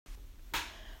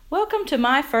Welcome to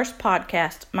my first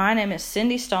podcast. My name is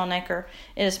Cindy Stallnaker.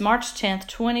 It is March 10th,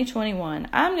 2021.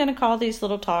 I'm going to call these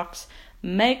little talks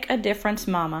Make a Difference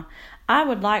Mama. I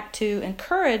would like to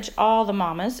encourage all the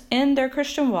mamas in their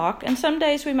Christian walk, and some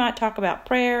days we might talk about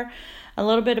prayer, a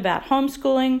little bit about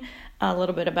homeschooling, a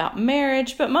little bit about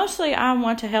marriage, but mostly I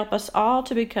want to help us all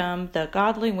to become the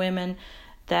godly women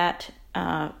that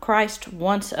Christ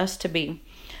wants us to be.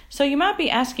 So you might be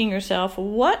asking yourself,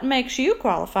 what makes you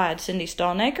qualified, Cindy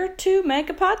Stallnaker, to make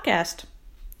a podcast?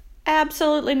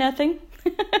 Absolutely nothing.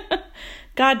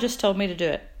 God just told me to do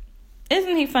it.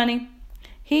 Isn't he funny?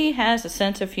 He has a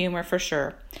sense of humor for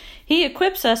sure. He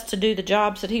equips us to do the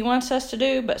jobs that he wants us to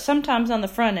do, but sometimes on the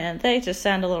front end, they just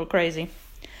sound a little crazy.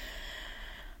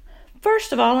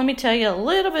 First of all, let me tell you a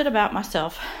little bit about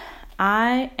myself.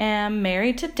 I am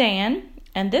married to Dan,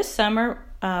 and this summer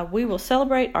we will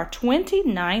celebrate our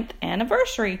 29th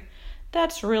anniversary.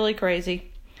 That's really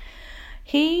crazy.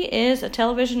 He is a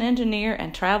television engineer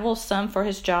and travels some for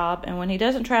his job, and when he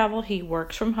doesn't travel, he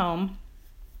works from home.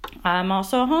 I'm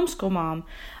also a homeschool mom.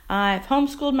 I've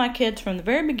homeschooled my kids from the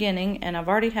very beginning, and I've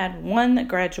already had one that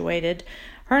graduated.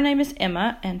 Her name is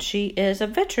Emma, and she is a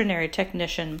veterinary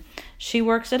technician. She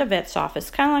works at a vet's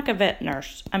office, kind of like a vet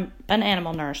nurse, an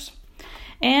animal nurse.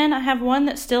 And I have one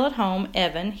that's still at home,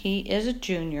 Evan. He is a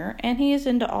junior, and he is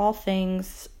into all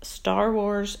things Star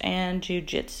Wars and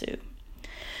jiu-jitsu.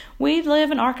 We live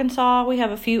in Arkansas. We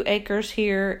have a few acres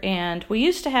here, and we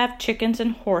used to have chickens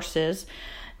and horses.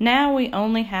 Now we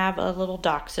only have a little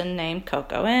dachshund named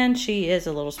Coco, and she is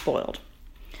a little spoiled.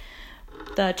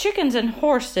 The chickens and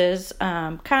horses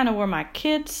kind of were my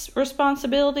kids'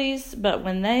 responsibilities, but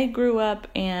when they grew up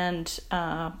and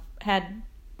had,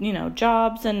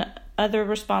 jobs and other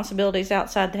responsibilities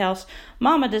outside the house,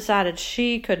 Mama decided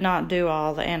she could not do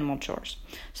all the animal chores.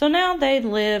 So now they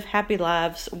live happy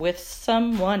lives with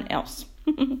someone else.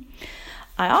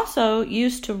 I also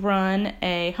used to run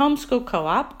a homeschool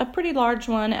co-op, a pretty large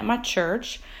one at my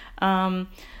church.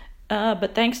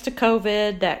 But thanks to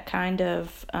COVID, that kind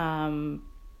of,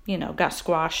 got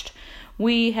squashed.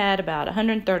 We had about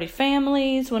 130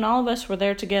 families. When all of us were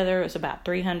there together, it was about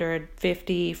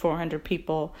 350, 400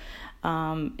 people.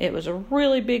 It was a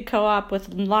really big co-op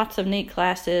with lots of neat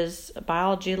classes, a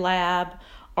biology lab,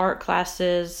 art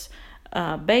classes,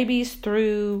 babies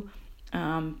through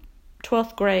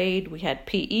 12th grade. We had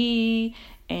PE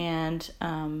and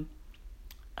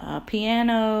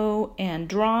piano and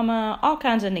drama, all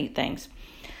kinds of neat things.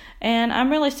 And I'm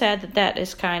really sad that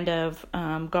is kind of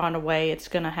gone away. It's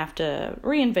going to have to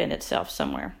reinvent itself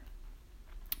somewhere.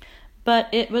 But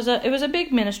it was a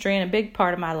big ministry and a big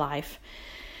part of my life.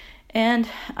 And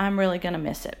I'm really going to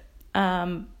miss it.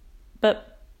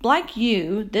 But like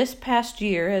you, this past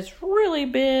year has really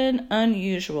been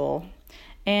unusual.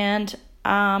 And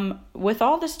with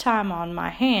all this time on my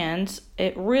hands,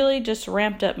 it really just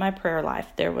ramped up my prayer life.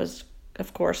 There was,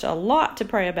 of course, a lot to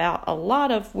pray about, a lot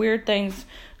of weird things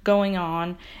going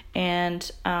on.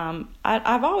 And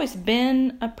I've always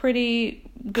been a pretty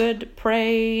good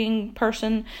praying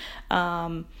person.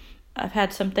 I've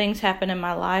had some things happen in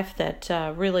my life that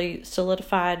really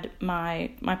solidified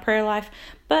my prayer life.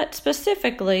 But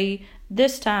specifically,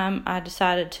 this time I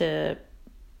decided to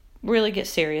really get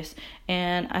serious.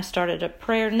 And I started a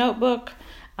prayer notebook.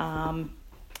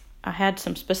 I had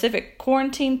some specific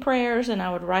quarantine prayers, and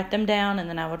I would write them down, and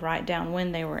then I would write down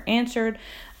when they were answered.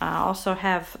 I also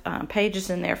have pages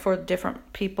in there for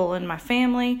different people in my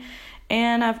family.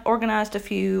 And I've organized a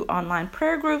few online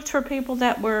prayer groups for people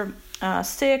that were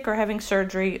sick or having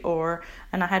surgery,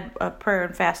 and I had a prayer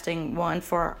and fasting one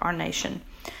for our nation.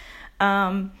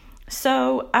 Today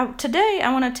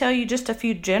I want to tell you just a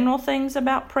few general things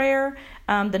about prayer.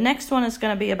 The next one is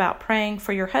going to be about praying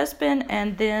for your husband,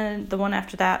 and then the one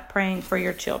after that, praying for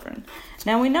your children.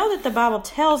 Now, we know that the Bible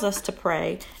tells us to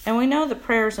pray, and we know that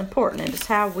prayer is important. It is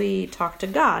how we talk to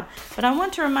God. But I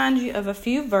want to remind you of a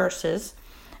few verses,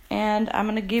 and I'm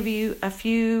going to give you a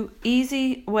few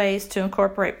easy ways to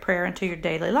incorporate prayer into your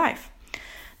daily life.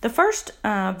 The first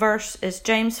verse is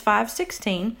James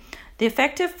 5:16. The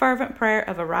effective, fervent prayer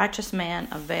of a righteous man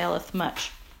availeth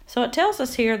much. So it tells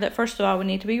us here that, first of all, we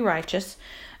need to be righteous.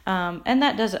 And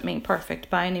that doesn't mean perfect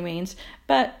by any means.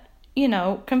 But,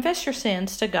 confess your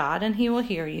sins to God and he will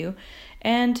hear you.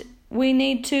 And we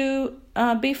need to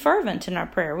be fervent in our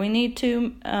prayer. We need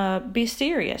to be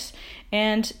serious.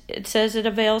 And it says it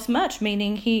avails much,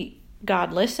 meaning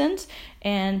God listens,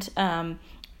 and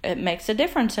it makes a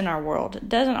difference in our world. It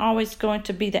doesn't always going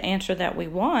to be the answer that we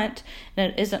want,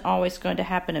 and it isn't always going to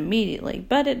happen immediately,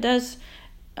 but it does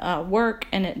work,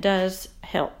 and it does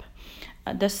help.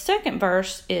 The second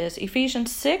verse is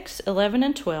Ephesians 6:11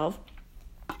 and 12.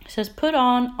 It says, put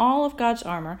on all of God's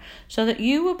armor so that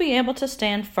you will be able to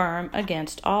stand firm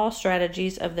against all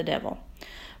strategies of the devil.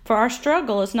 For our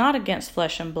struggle is not against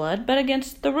flesh and blood, but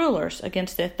against the rulers,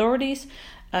 against the authorities,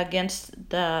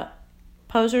 against the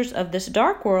posers of this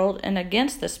dark world, and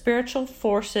against the spiritual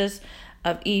forces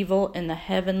of evil in the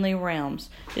heavenly realms.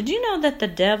 Did you know that the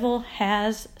devil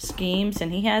has schemes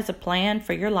and he has a plan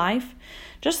for your life?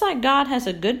 Just like God has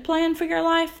a good plan for your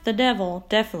life, the devil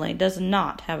definitely does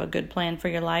not have a good plan for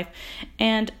your life.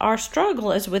 And our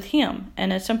struggle is with him.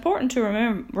 And it's important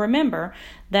to remember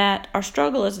that our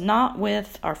struggle is not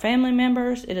with our family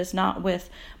members. It is not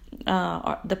with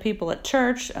the people at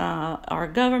church, our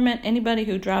government, anybody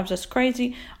who drives us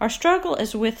crazy. Our struggle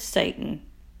is with Satan.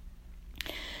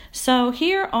 So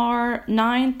here are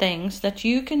 9 things that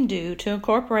you can do to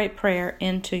incorporate prayer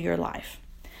into your life.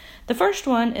 The first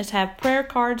one is have prayer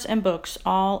cards and books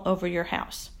all over your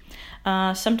house.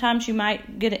 Sometimes you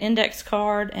might get an index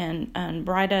card and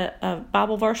write a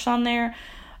Bible verse on there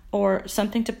or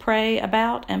something to pray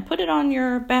about and put it on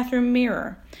your bathroom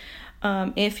mirror.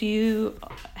 If you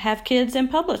have kids in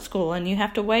public school and you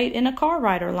have to wait in a car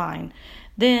rider line,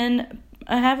 then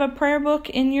have a prayer book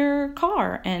in your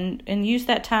car and use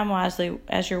that time wisely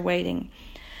as you're waiting.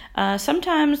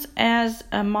 Sometimes as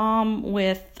a mom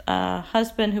with a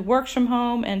husband who works from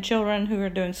home and children who are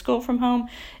doing school from home,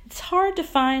 it's hard to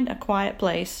find a quiet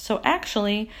place. So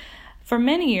actually, for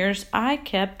many years, I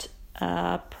kept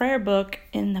a prayer book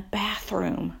in the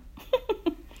bathroom.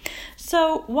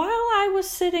 So while I was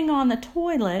sitting on the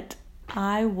toilet,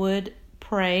 I would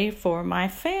pray for my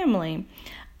family.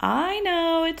 I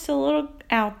know it's a little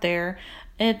out there.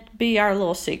 It'd be our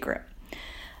little secret.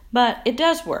 But it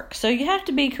does work. So you have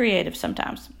to be creative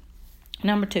sometimes.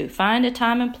 Number 2, find a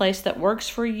time and place that works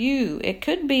for you. It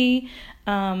could be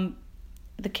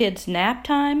the kids' nap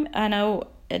time. I know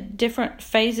at different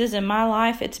phases in my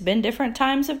life, it's been different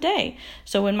times of day.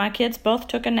 So when my kids both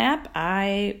took a nap,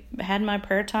 I had my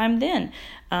prayer time then.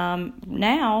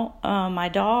 Now, my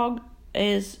dog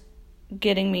is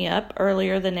getting me up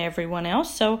earlier than everyone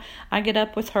else, so I get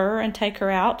up with her and take her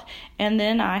out, and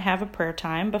then I have a prayer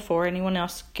time before anyone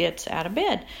else gets out of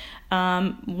bed.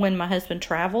 When my husband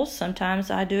travels,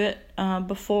 sometimes I do it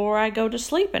before I go to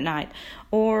sleep at night,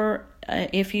 or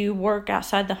if you work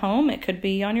outside the home, it could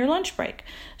be on your lunch break.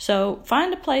 So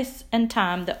find a place and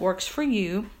time that works for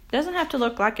you. It doesn't have to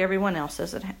look like everyone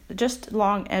else's, just as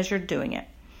long as you're doing it.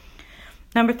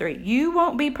 Number 3, you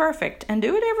won't be perfect, and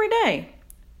do it every day.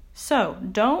 So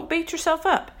don't beat yourself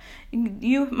up.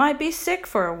 You might be sick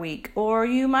for a week, or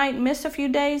you might miss a few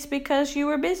days because you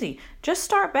were busy. Just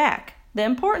start back. The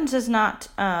importance is not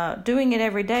doing it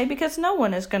every day, because no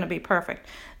one is going to be perfect.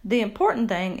 The important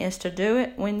thing is to do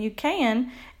it when you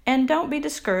can, and don't be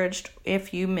discouraged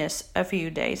if you miss a few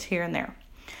days here and there.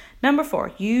 Number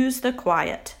 4, use the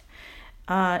quiet.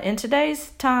 In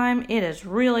today's time, it is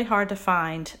really hard to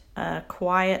find a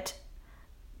quiet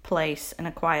place and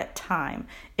a quiet time.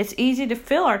 It's easy to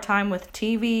fill our time with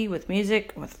TV, with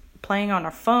music, with playing on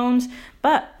our phones,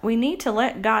 but we need to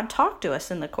let God talk to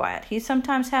us in the quiet. He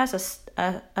sometimes has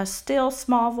a still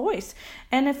small voice,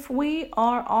 and if we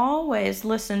are always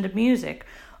listening to music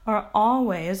or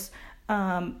always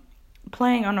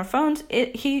playing on our phones,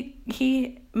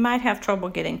 he might have trouble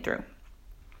getting through.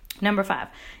 Number 5,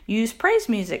 use praise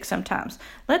music sometimes.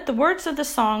 Let the words of the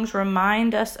songs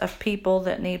remind us of people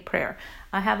that need prayer.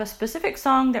 I have a specific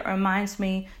song that reminds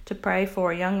me to pray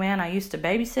for a young man I used to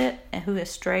babysit and who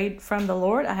has strayed from the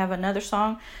Lord. I have another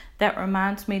song that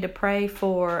reminds me to pray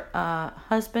for a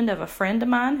husband of a friend of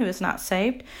mine who is not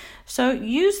saved. So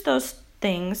use those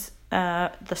things,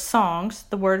 the songs,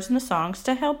 the words in the songs,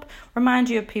 to help remind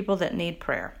you of people that need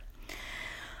prayer.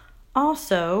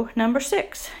 Also, number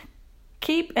 6,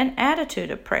 keep an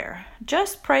attitude of prayer.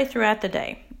 Just pray throughout the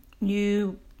day.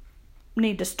 You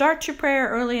need to start your prayer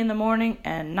early in the morning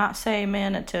and not say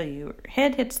amen until your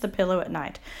head hits the pillow at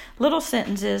night. Little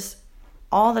sentences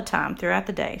all the time throughout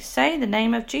the day. Say the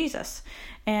name of Jesus,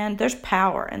 and there's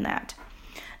power in that.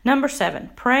 Number 7,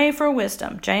 pray for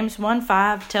wisdom. James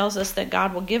 1:5 tells us that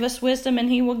God will give us wisdom and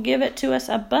he will give it to us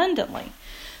abundantly.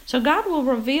 So God will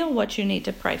reveal what you need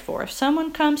to pray for. If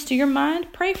someone comes to your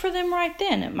mind, pray for them right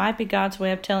then. It might be God's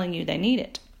way of telling you they need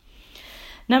it.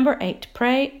 Number 8,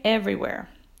 pray everywhere.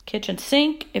 Kitchen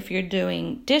sink, if you're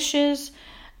doing dishes,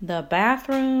 the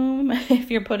bathroom, if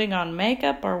you're putting on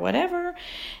makeup or whatever,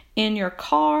 in your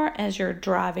car as you're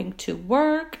driving to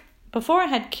work. Before I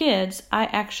had kids, I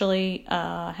actually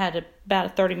had about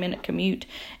a 30-minute commute,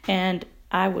 and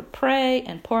I would pray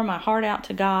and pour my heart out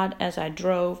to God as I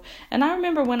drove. And I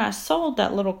remember when I sold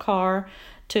that little car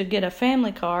to get a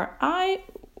family car, I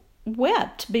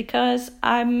wept because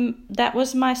that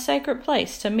was my sacred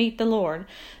place to meet the Lord.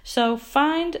 So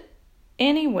find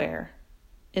anywhere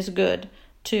is good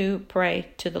to pray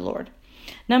to the Lord.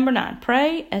 Number 9,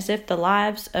 pray as if the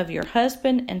lives of your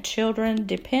husband and children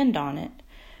depend on it.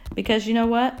 Because you know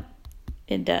what?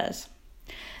 It does.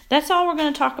 That's all we're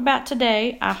going to talk about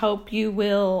today. I hope you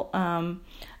will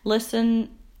listen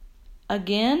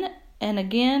again and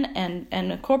again and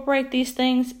incorporate these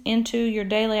things into your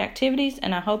daily activities.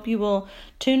 And I hope you will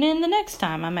tune in the next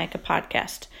time I make a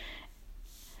podcast.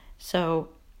 So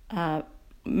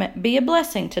be a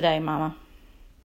blessing today, Mama.